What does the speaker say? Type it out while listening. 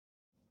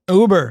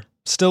Uber,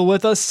 still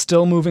with us,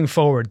 still moving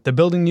forward. They're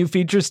building new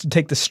features to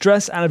take the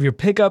stress out of your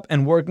pickup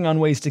and working on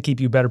ways to keep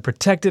you better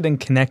protected and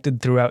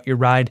connected throughout your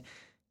ride.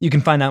 You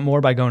can find out more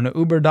by going to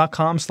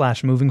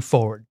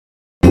uber.com/movingforward.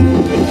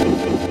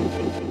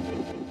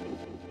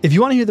 If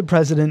you want to hear the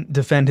president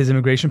defend his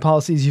immigration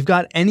policies, you've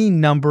got any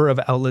number of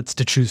outlets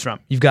to choose from.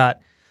 You've got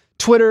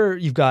Twitter,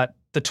 you've got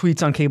the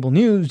tweets on cable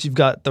news, you've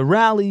got the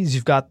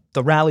rallies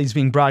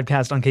being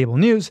broadcast on cable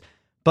news.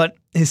 But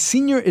his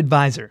senior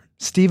advisor,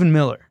 Stephen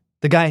Miller,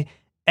 the guy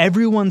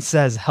everyone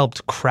says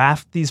helped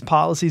craft these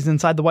policies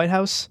inside the White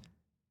House,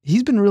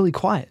 he's been really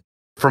quiet.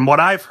 From what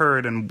I've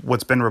heard and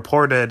what's been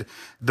reported,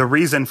 the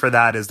reason for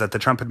that is that the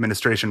Trump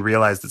administration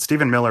realized that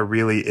Stephen Miller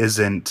really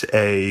isn't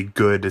a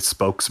good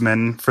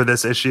spokesman for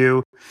this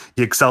issue.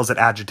 He excels at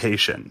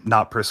agitation,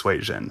 not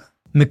persuasion.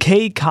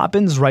 McKay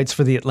Coppins writes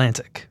for The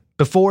Atlantic.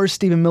 Before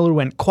Stephen Miller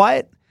went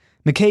quiet,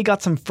 McKay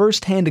got some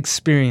firsthand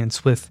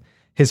experience with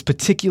his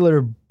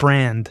particular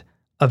brand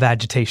of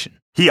agitation.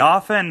 He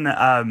often,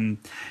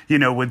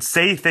 would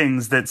say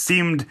things that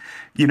seemed,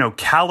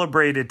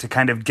 calibrated to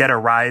kind of get a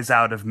rise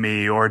out of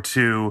me or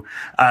to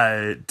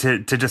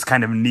just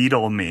kind of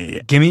needle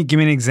me. Give me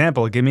an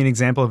example. Give me an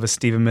example of a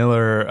Stephen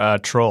Miller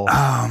troll.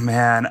 Oh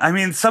man, I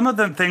mean, some of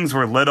the things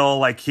were little.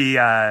 Like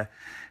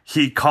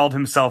he called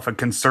himself a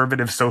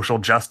conservative social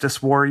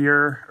justice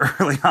warrior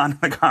early on in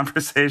the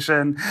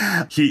conversation.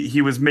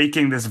 He was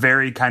making this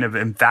very kind of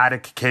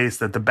emphatic case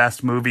that the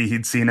best movie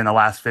he'd seen in the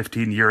last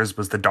 15 years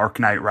was The Dark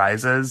Knight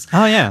Rises.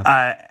 Oh,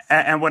 yeah.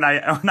 And when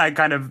I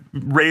kind of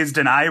raised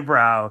an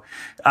eyebrow,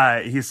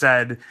 he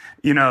said,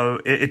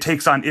 it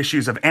takes on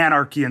issues of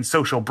anarchy and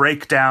social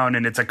breakdown,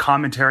 and it's a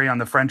commentary on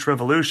the French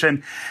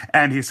Revolution.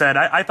 And he said,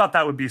 I thought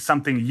that would be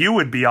something you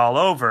would be all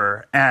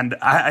over. And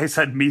I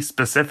said, me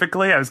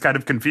specifically? I was kind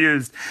of confused.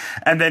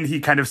 And then he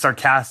kind of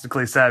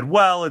sarcastically said,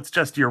 well, it's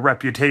just your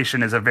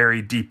reputation as a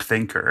very deep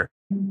thinker.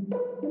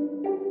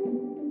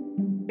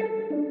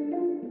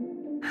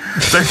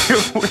 So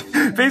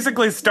he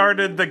basically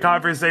started the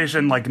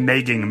conversation like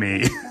nagging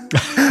me,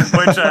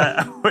 which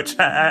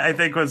I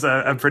think was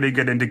a pretty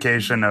good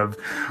indication of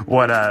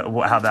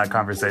how that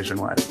conversation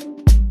went.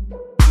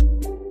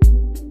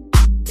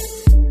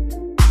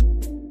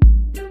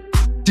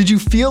 Did you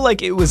feel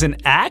like it was an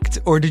act,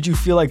 or did you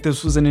feel like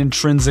this was an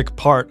intrinsic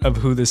part of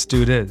who this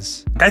dude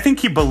is? I think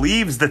he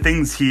believes the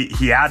things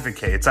he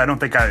advocates. I don't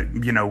think I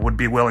would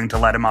be willing to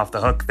let him off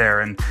the hook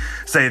there and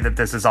say that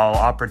this is all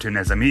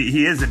opportunism.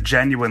 He is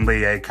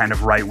genuinely a kind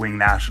of right-wing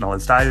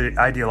nationalist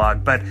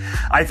ideologue, but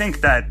I think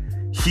that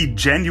he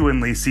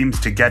genuinely seems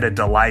to get a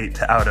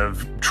delight out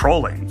of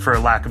trolling, for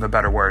lack of a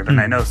better word. And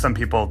I know some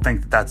people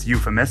think that that's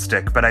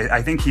euphemistic, but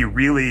I think he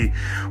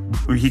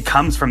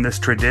comes from this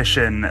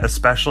tradition,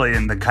 especially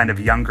in the kind of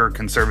younger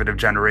conservative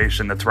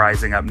generation that's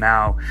rising up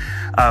now,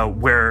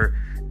 where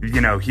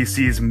he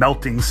sees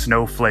melting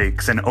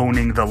snowflakes and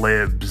owning the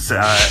libs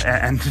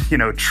and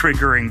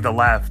triggering the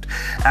left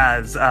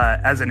as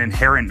an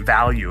inherent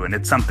value. And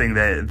it's something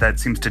that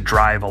seems to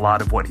drive a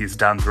lot of what he's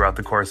done throughout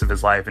the course of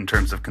his life in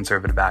terms of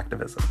conservative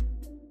activism.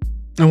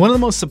 And one of the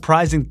most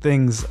surprising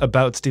things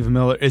about Stephen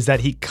Miller is that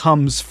he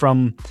comes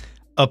from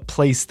a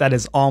place that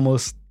is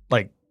almost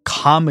like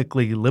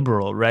comically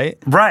liberal, right?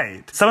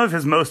 Right. Some of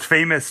his most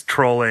famous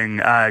trolling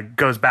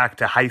goes back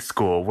to high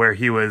school, where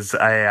he was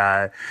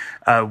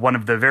one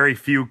of the very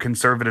few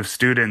conservative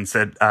students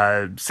at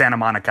Santa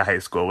Monica High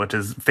School, which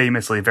is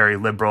famously very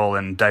liberal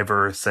and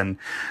diverse and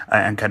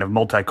kind of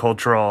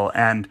multicultural.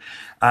 And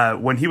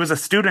when he was a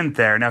student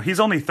there, now he's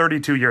only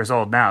 32 years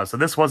old now, so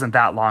this wasn't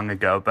that long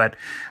ago, but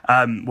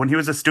when he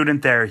was a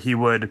student there, he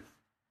would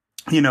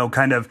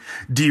kind of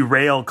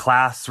derail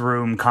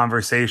classroom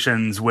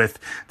conversations with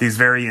these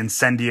very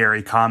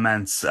incendiary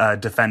comments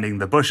defending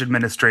the Bush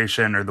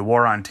administration or the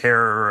war on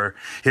terror.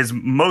 His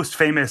most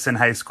famous in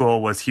high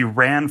school was he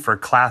ran for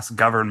class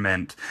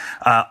government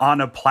on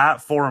a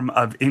platform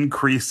of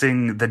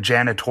increasing the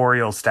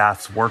janitorial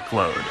staff's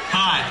workload.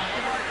 Hi,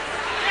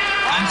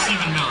 I'm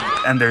Stephen Miller.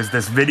 And there's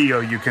this video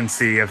you can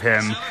see of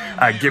him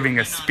giving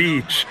a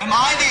speech. Am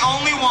I the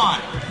only one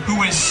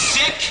who is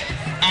sick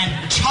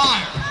and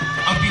tired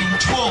of being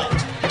told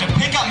to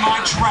pick up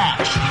my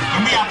trash,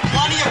 and we have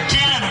plenty of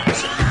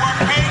janitors who are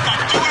paid to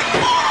do it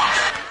for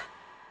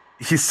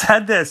us? He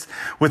said this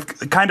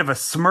with kind of a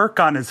smirk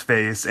on his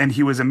face, and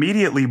he was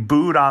immediately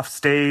booed off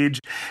stage,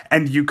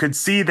 and you could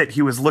see that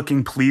he was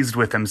looking pleased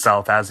with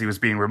himself as he was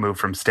being removed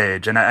from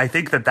stage. And I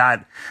think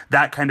that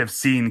kind of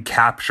scene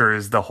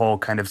captures the whole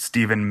kind of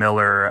Stephen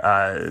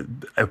Miller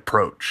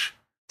approach.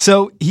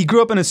 So he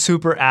grew up in a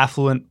super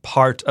affluent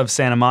part of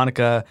Santa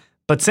Monica,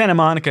 but Santa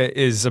Monica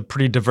is a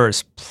pretty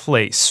diverse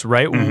place,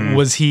 right? Mm-hmm.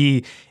 Was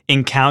he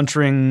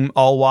encountering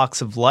all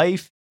walks of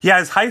life? Yeah,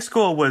 his high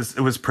school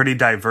was pretty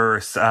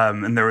diverse,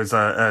 and there was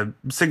a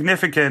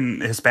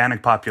significant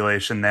Hispanic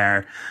population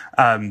there.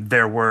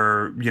 There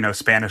were,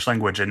 Spanish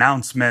language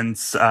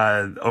announcements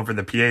over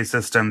the PA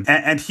system,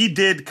 and he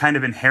did kind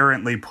of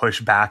inherently push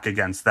back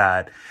against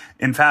that.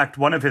 In fact,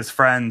 one of his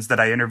friends that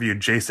I interviewed,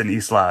 Jason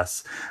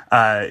Islas,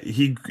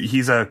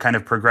 he's a kind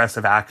of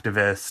progressive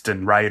activist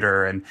and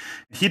writer, and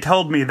he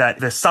told me that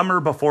the summer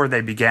before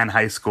they began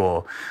high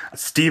school,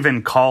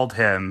 Stephen called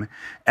him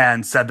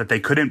and said that they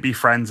couldn't be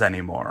friends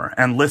anymore,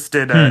 and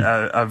listed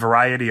a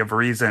variety of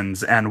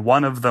reasons, and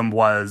one of them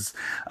was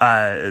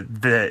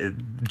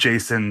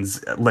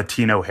Jason's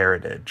Latino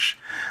heritage.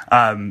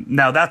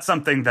 Now, that's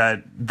something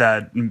that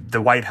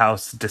the White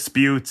House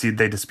disputes.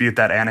 They dispute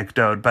that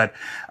anecdote, but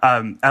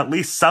at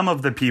least some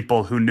of the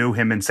people who knew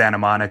him in Santa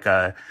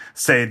Monica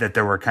say that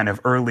there were kind of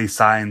early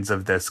signs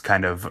of this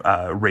kind of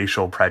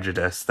racial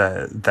prejudice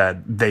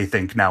that they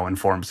think now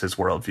informs his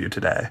worldview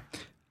today.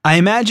 I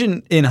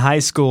imagine in high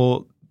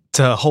school,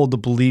 to hold the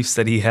beliefs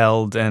that he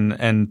held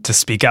and to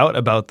speak out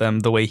about them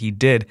the way he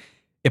did,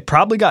 it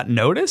probably got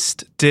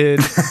noticed. Did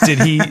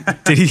he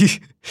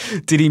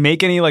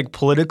make any like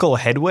political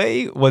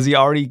headway? Was he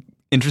already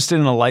interested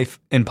in a life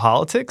in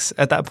politics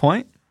at that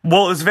point?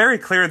 Well, it was very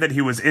clear that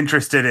he was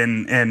interested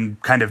in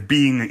kind of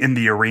being in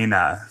the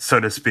arena,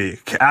 so to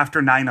speak.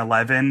 After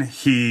 9/11,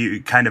 he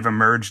kind of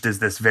emerged as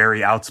this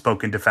very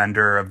outspoken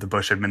defender of the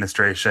Bush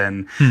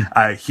administration.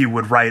 He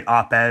would write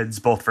op-eds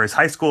both for his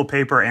high school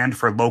paper and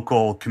for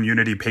local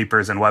community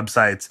papers and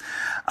websites,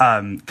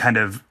 kind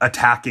of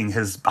attacking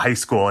his high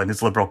school and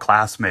his liberal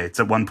classmates.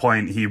 At one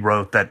point, he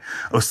wrote that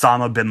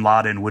Osama bin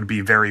Laden would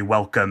be very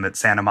welcome at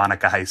Santa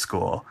Monica High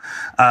School.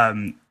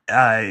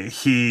 I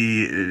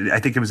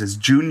think it was his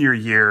junior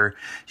year,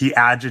 he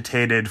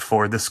agitated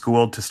for the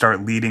school to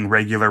start leading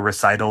regular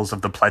recitals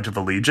of the Pledge of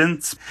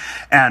Allegiance.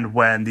 And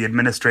when the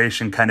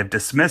administration kind of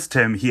dismissed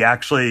him, he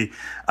actually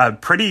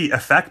pretty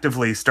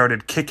effectively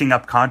started kicking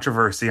up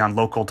controversy on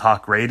local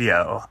talk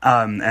radio,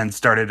 and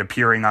started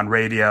appearing on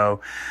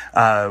radio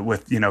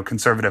with,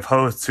 conservative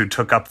hosts who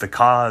took up the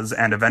cause,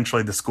 and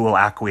eventually the school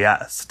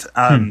acquiesced.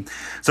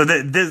 So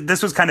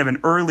this was kind of an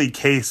early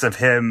case of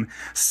him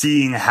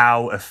seeing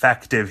how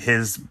effective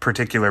his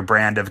particular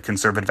brand of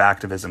conservative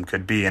activism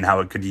could be and how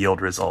it could yield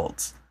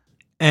results.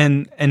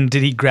 And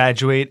did he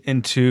graduate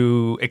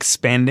into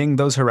expanding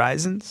those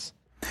horizons?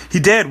 He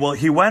did. Well,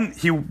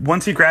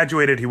 once he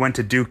graduated, he went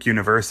to Duke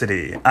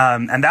University.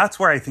 And that's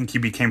where I think he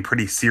became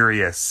pretty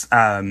serious,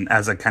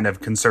 as a kind of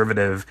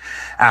conservative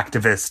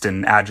activist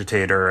and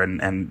agitator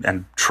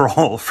and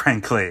troll,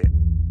 frankly.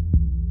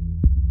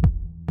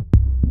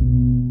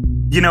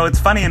 It's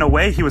funny, in a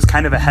way, he was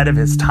kind of ahead of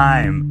his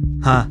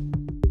time. Huh.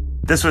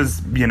 This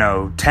was,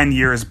 10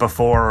 years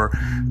before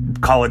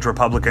college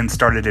Republicans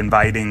started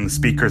inviting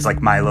speakers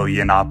like Milo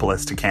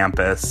Yiannopoulos to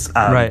campus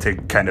to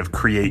kind of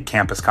create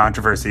campus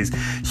controversies.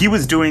 He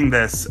was doing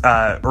this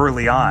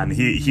early on.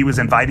 He was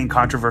inviting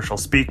controversial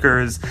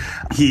speakers.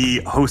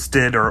 He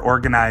hosted or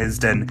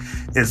organized an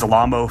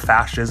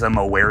Islamo-Fascism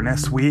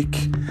Awareness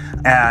Week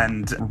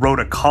and wrote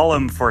a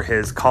column for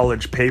his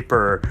college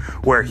paper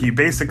where he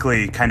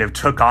basically kind of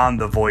took on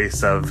the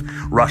voice of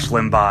Rush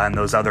Limbaugh and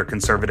those other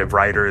conservative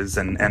writers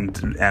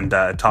and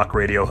talk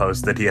radio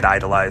hosts that he had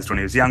idolized when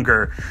he was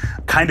younger,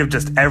 kind of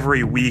just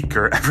every week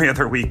or every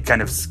other week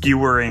kind of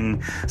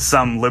skewering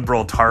some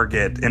liberal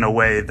target in a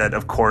way that,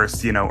 of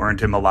course,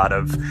 earned him a lot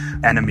of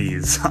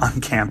enemies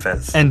on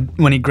campus. And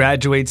when he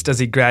graduates, does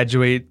he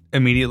graduate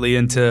immediately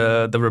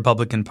into the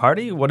Republican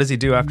Party? What does he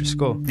do after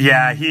school?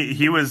 Yeah,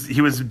 he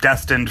was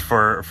destined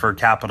for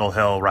Capitol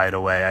Hill right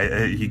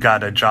away. He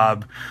got a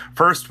job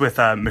first with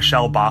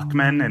Michelle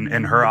Bachmann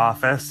in her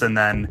office, and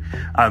then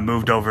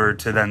moved over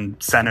to then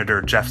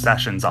Senator Jeff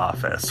Sessions'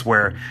 office,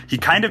 where he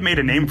kind of made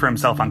a name for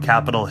himself on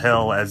Capitol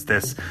Hill as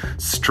this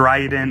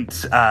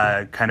strident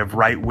kind of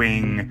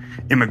right-wing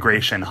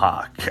immigration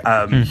hawk.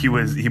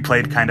 He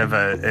played kind of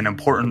an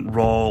important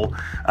role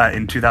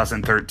in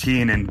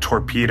 2013 in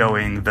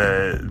torpedoing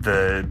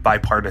the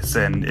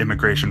bipartisan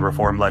immigration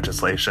reform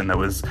legislation that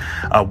was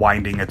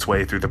winding its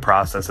way through the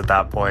process at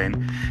that point.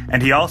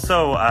 And he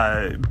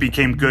also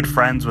became good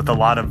friends with a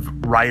lot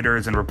of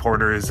writers and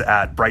reporters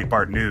at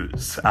Breitbart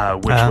News,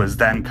 which was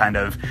then kind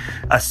of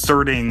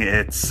asserting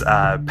its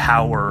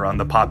power on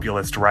the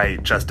populist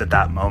right just at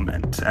that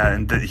moment.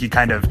 And he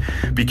kind of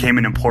became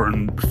an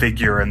important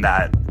figure in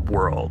that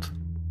world.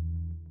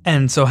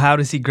 And so how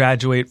does he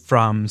graduate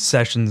from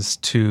Sessions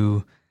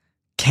to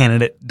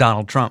candidate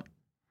Donald Trump?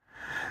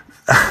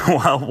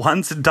 Well,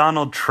 once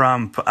Donald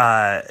Trump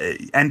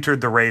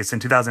entered the race in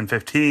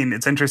 2015,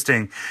 it's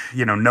interesting,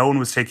 no one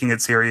was taking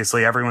it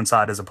seriously. Everyone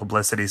saw it as a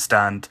publicity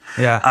stunt.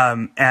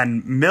 Yeah.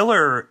 And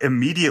Miller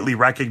immediately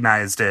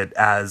recognized it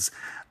as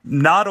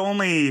not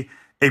only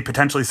a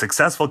potentially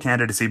successful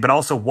candidacy, but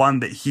also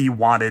one that he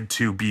wanted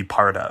to be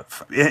part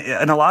of.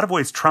 In a lot of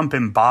ways, Trump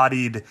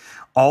embodied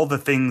all the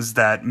things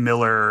that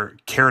Miller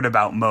cared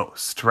about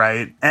most,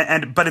 right?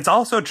 But it's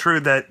also true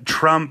that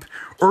Trump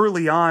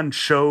early on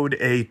showed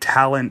a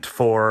talent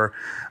for,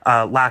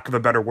 lack of a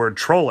better word,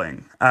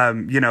 trolling.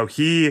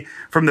 He,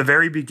 from the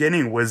very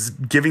beginning, was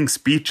giving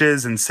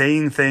speeches and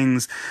saying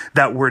things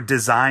that were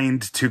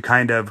designed to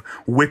kind of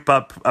whip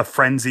up a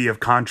frenzy of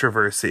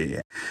controversy.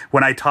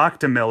 When I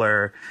talked to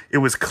Miller, it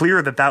was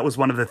clear that that was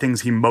one of the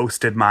things he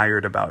most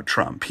admired about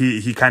Trump.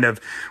 He kind of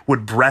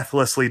would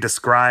breathlessly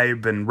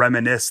describe and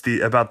reminisce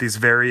about these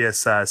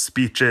various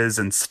speeches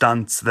and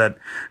stunts that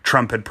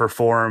Trump had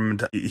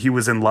performed. He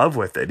was in love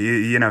with it.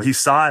 He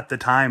saw at the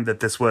time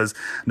that this was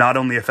not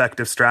only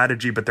effective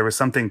strategy, but there was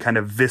something kind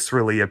of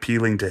viscerally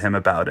appealing to him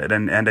about it.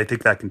 And I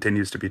think that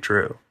continues to be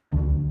true.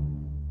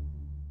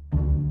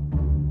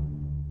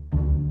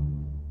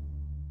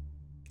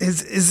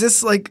 Is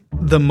this like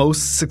the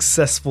most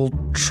successful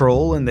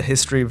troll in the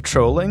history of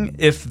trolling?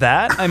 If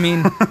that, I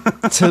mean,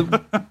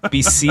 to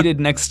be seated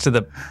next to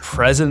the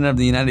president of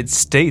the United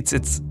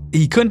States,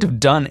 he couldn't have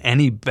done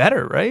any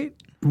better, right?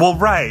 Well,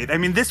 right. I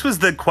mean, this was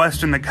the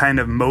question that kind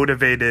of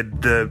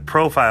motivated the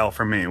profile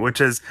for me,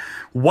 which is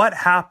what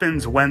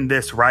happens when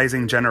this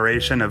rising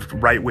generation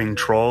of right-wing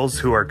trolls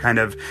who are kind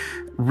of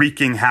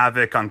wreaking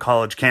havoc on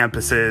college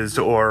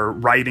campuses or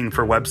writing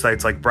for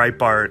websites like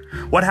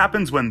Breitbart, what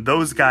happens when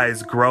those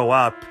guys grow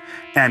up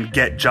and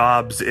get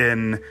jobs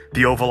in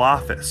the Oval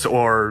Office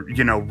or,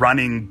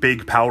 running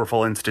big,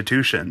 powerful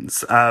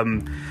institutions?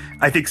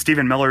 I think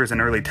Stephen Miller is an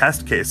early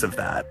test case of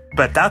that.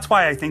 But that's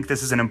why I think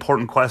this is an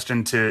important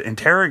question to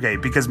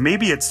interrogate, because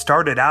maybe it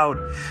started out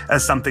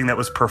as something that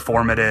was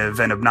performative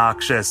and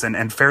obnoxious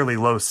and fairly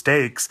low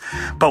stakes.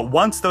 But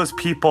once those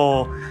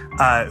people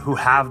who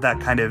have that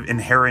kind of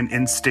inherent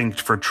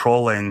instinct for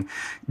trolling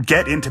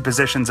get into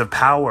positions of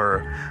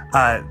power,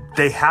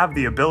 they have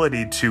the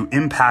ability to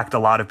impact a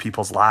lot of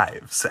people's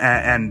lives.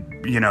 And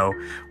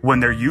when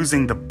they're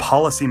using the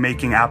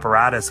policy-making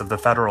apparatus of the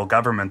federal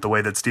government the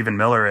way that Stephen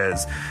Miller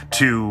is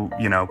to,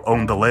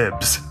 own the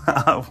libs,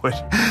 which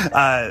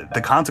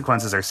the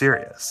consequences are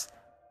serious.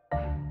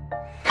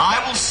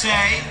 I will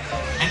say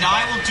and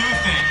I will do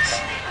things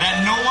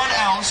that no one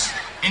else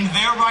in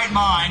their right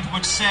mind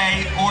would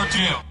say or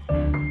do.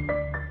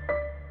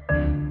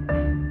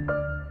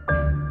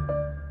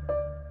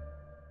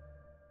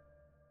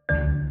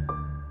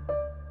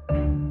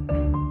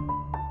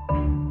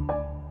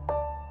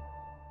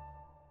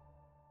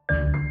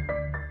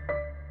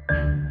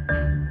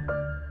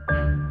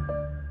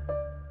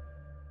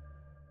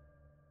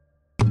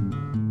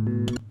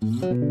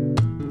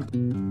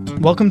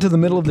 Welcome to the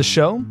middle of the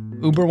show.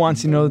 Uber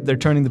wants you to know that they're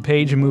turning the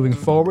page and moving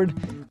forward.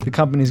 The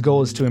company's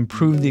goal is to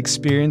improve the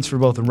experience for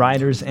both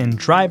riders and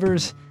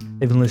drivers.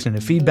 They've been listening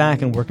to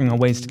feedback and working on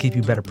ways to keep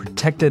you better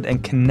protected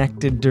and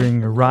connected during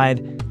your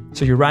ride,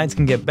 so your rides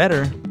can get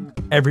better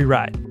every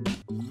ride.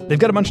 They've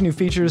got a bunch of new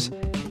features,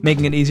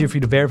 making it easier for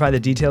you to verify the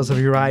details of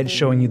your ride,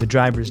 showing you the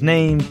driver's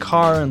name,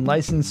 car, and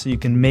license so you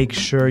can make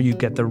sure you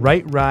get the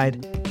right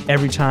ride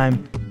every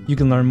time. You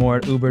can learn more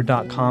at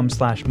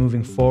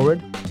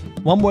uber.com/movingforward.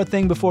 One more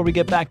thing before we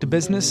get back to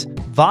business.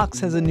 Vox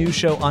has a new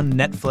show on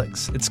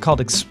Netflix. It's called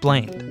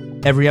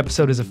Explained. Every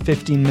episode is a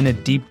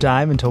 15-minute deep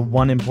dive into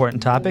one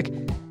important topic,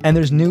 and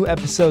there's new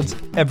episodes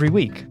every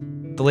week.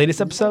 The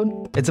latest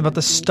episode, it's about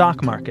the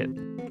stock market.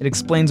 It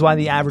explains why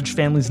the average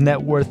family's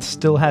net worth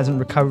still hasn't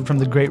recovered from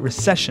the Great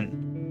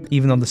Recession,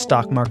 even though the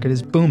stock market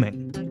is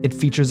booming. It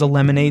features a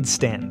lemonade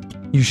stand.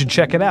 You should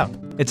check it out.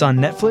 It's on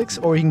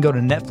Netflix, or you can go to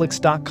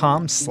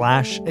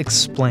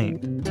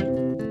netflix.com/explained.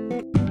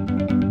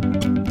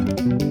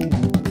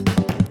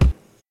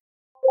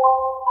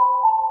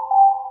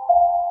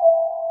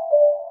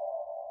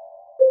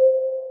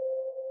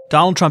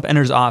 Donald Trump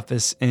enters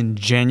office in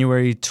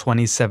January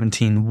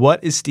 2017.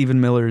 What is Stephen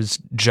Miller's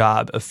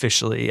job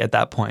officially at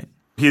that point?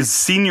 He's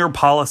senior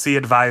policy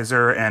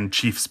advisor and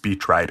chief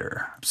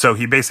speechwriter. So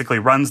he basically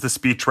runs the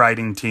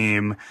speechwriting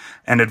team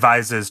and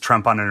advises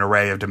Trump on an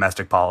array of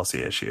domestic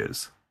policy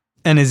issues.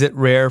 And is it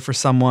rare for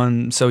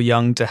someone so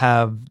young to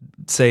have,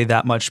 say,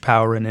 that much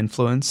power and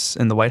influence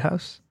in the White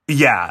House?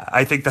 Yeah,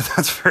 I think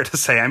that's fair to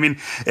say. I mean,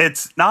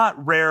 it's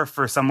not rare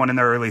for someone in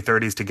their early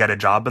 30s to get a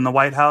job in the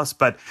White House,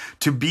 but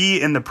to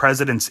be in the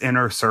president's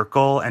inner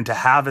circle and to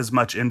have as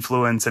much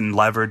influence and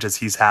leverage as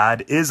he's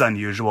had is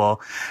unusual.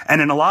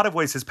 And in a lot of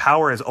ways, his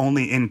power has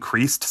only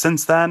increased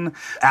since then,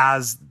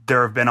 as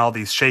there have been all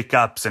these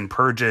shakeups and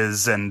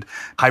purges and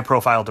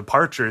high-profile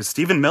departures.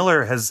 Stephen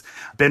Miller has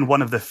been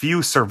one of the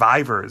few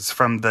survivors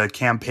from the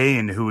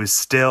campaign who is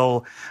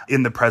still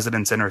in the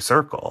president's inner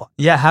circle.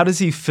 Yeah, how does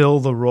he fill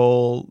the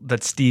role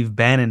that Steve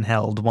Bannon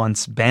held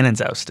once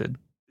Bannon's ousted?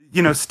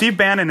 Steve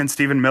Bannon and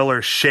Stephen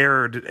Miller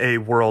shared a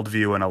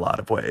worldview in a lot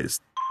of ways.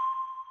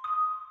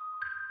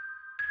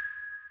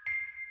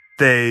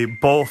 They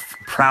both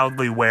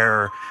proudly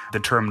wear the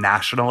term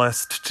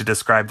nationalist to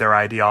describe their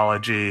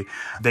ideology.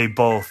 They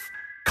both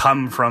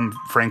come from,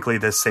 frankly,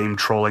 this same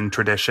trolling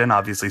tradition.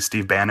 Obviously,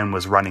 Steve Bannon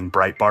was running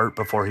Breitbart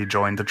before he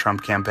joined the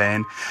Trump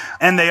campaign.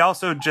 And they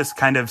also just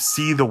kind of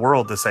see the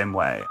world the same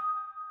way.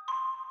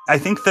 I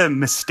think the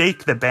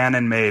mistake that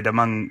Bannon made,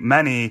 among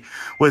many,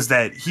 was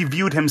that he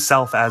viewed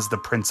himself as the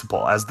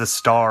principal, as the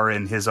star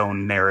in his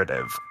own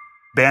narrative.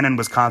 Bannon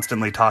was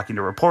constantly talking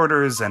to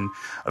reporters, and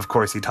of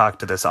course he talked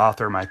to this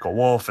author, Michael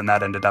Wolff, and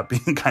that ended up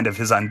being kind of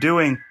his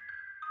undoing.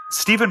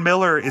 Stephen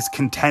Miller is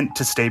content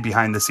to stay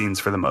behind the scenes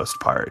for the most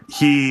part.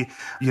 He,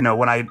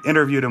 when I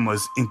interviewed him,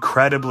 was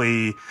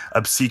incredibly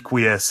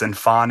obsequious and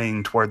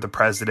fawning toward the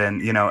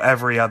president.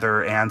 Every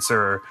other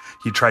answer,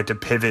 he tried to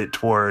pivot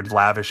toward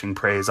lavishing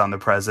praise on the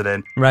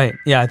president. Right.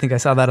 Yeah, I think I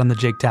saw that on the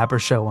Jake Tapper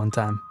show one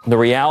time. The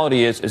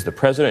reality is the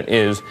president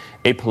is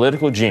a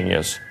political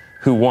genius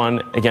who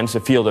won against a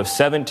field of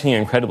 17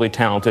 incredibly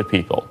talented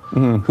people,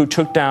 who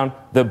took down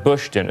the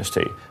Bush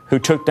dynasty, who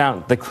took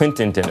down the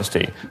Clinton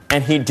dynasty.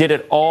 And he did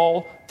it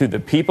all through the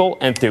people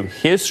and through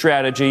his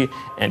strategy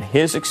and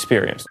his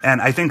experience. And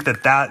I think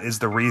that is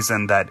the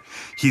reason that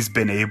he's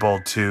been able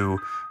to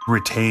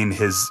retain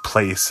his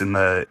place in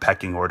the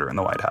pecking order in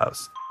the White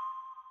House.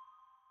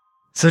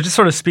 So it just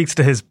sort of speaks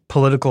to his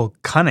political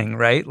cunning,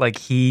 right? Like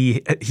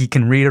he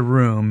can read a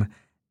room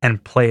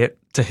and play it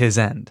to his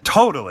end.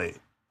 Totally.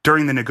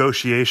 During the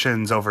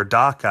negotiations over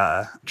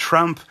DACA,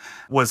 Trump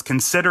was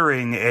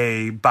considering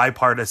a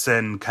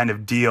bipartisan kind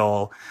of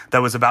deal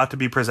that was about to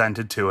be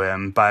presented to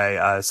him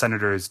by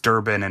Senators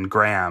Durbin and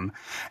Graham.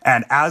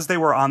 And as they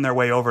were on their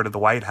way over to the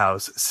White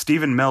House,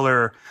 Stephen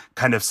Miller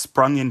kind of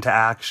sprung into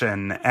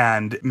action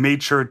and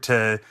made sure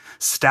to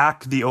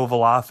stack the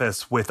Oval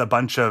Office with a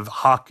bunch of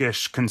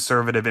hawkish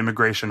conservative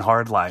immigration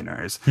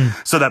hardliners,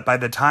 so that by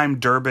the time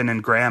Durbin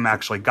and Graham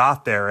actually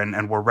got there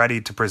and were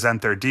ready to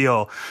present their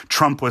deal,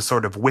 Trump was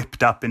sort of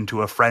whipped up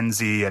into a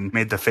frenzy and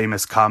made the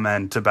famous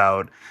comment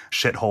about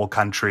shithole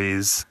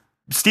countries.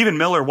 Stephen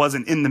Miller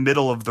wasn't in the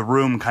middle of the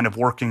room kind of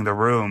working the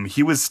room.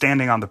 He was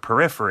standing on the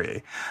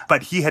periphery,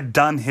 but he had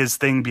done his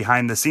thing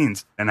behind the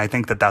scenes. And I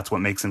think that's what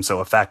makes him so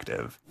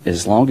effective.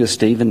 As long as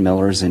Stephen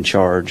Miller is in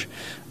charge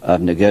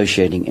of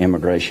negotiating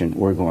immigration,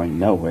 we're going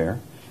nowhere.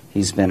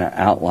 He's been an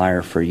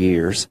outlier for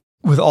years.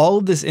 With all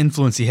of this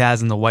influence he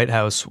has in the White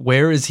House,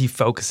 where is he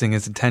focusing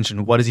his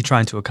attention? What is he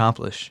trying to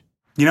accomplish?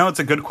 It's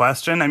a good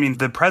question. I mean,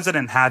 the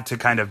president had to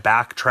kind of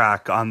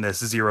backtrack on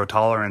this zero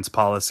tolerance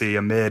policy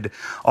amid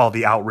all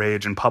the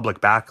outrage and public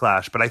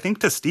backlash. But I think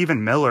to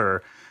Stephen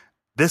Miller,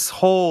 this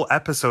whole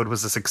episode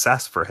was a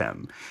success for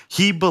him.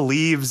 He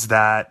believes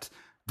that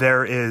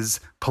there is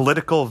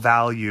political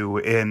value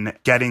in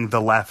getting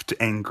the left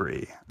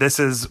angry. This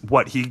is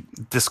what he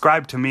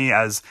described to me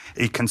as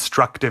a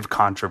constructive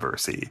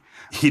controversy.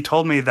 He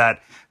told me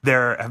that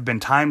there have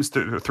been times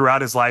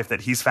throughout his life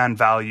that he's found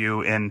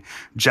value in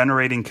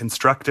generating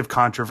constructive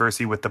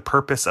controversy with the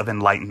purpose of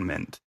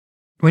enlightenment.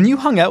 When you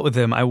hung out with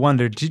him, I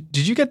wondered,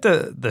 did you get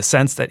the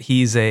sense that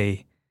he's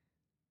a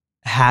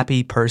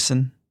happy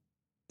person?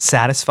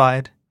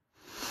 Satisfied?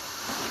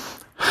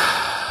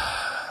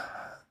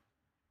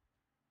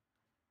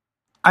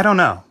 I don't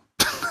know.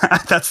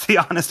 That's the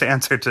honest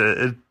answer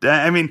to it.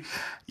 I mean,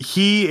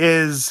 he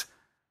is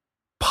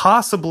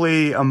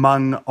possibly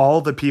among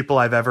all the people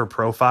I've ever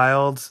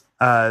profiled,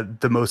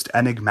 the most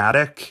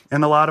enigmatic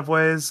in a lot of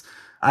ways.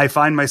 I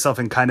find myself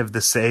in kind of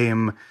the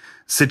same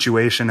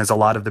situation as a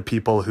lot of the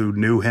people who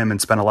knew him and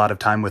spent a lot of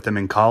time with him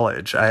in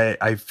college.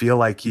 I feel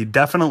like he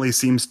definitely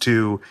seems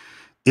to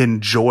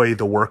enjoy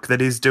the work that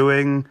he's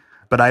doing,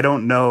 but I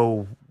don't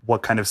know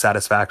what kind of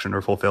satisfaction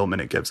or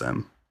fulfillment it gives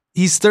him.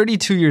 He's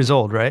 32 years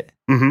old, right?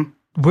 Mm-hmm.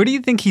 Where do you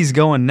think he's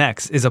going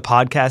next? Is a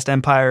podcast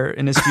empire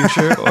in his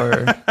future,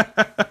 or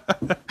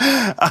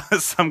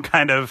some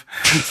kind of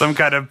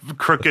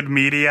crooked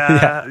media,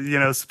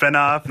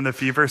 spinoff in the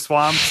fever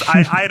swamps?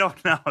 I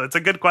don't know. It's a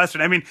good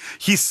question. I mean,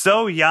 he's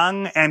so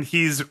young and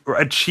he's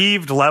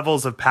achieved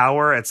levels of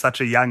power at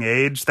such a young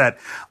age that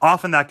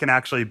often that can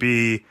actually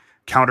be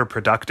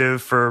counterproductive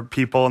for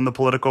people in the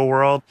political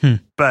world.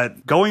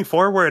 But going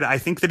forward, I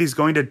think that he's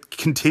going to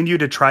continue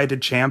to try to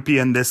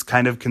champion this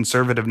kind of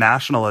conservative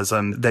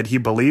nationalism that he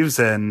believes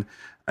in.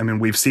 I mean,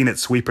 we've seen it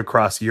sweep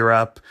across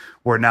Europe.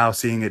 We're now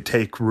seeing it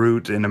take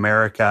root in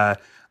America.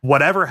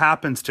 Whatever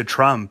happens to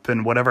Trump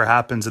and whatever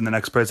happens in the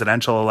next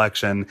presidential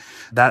election,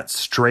 that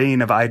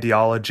strain of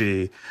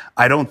ideology,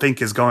 I don't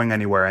think is going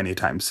anywhere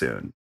anytime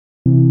soon.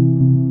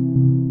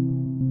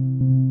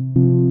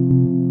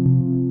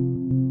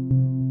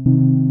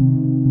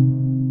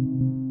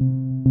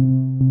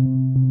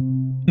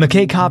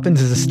 McKay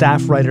Coppins is a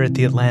staff writer at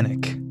The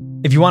Atlantic.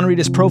 If you want to read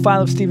his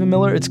profile of Stephen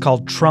Miller, it's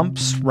called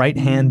Trump's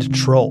Right-Hand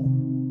Troll.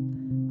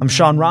 I'm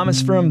Sean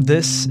Rameswaram.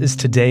 This is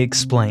Today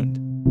Explained.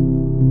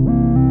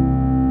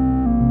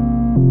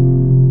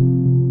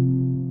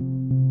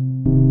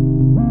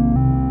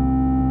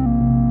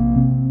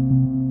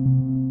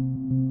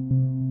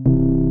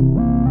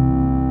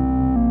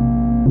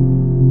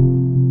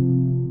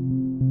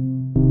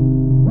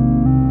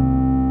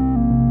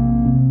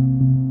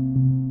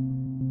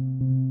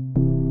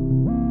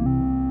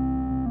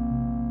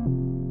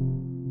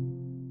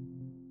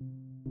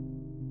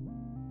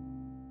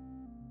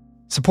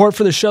 Support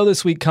for the show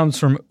this week comes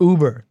from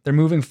Uber. They're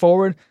moving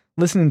forward,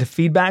 listening to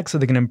feedback so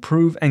they can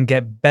improve and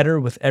get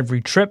better with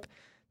every trip.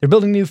 They're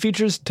building new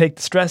features to take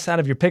the stress out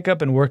of your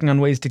pickup and working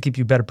on ways to keep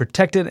you better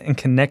protected and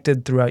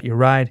connected throughout your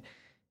ride.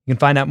 You can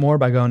find out more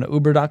by going to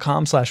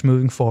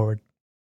uber.com/movingforward.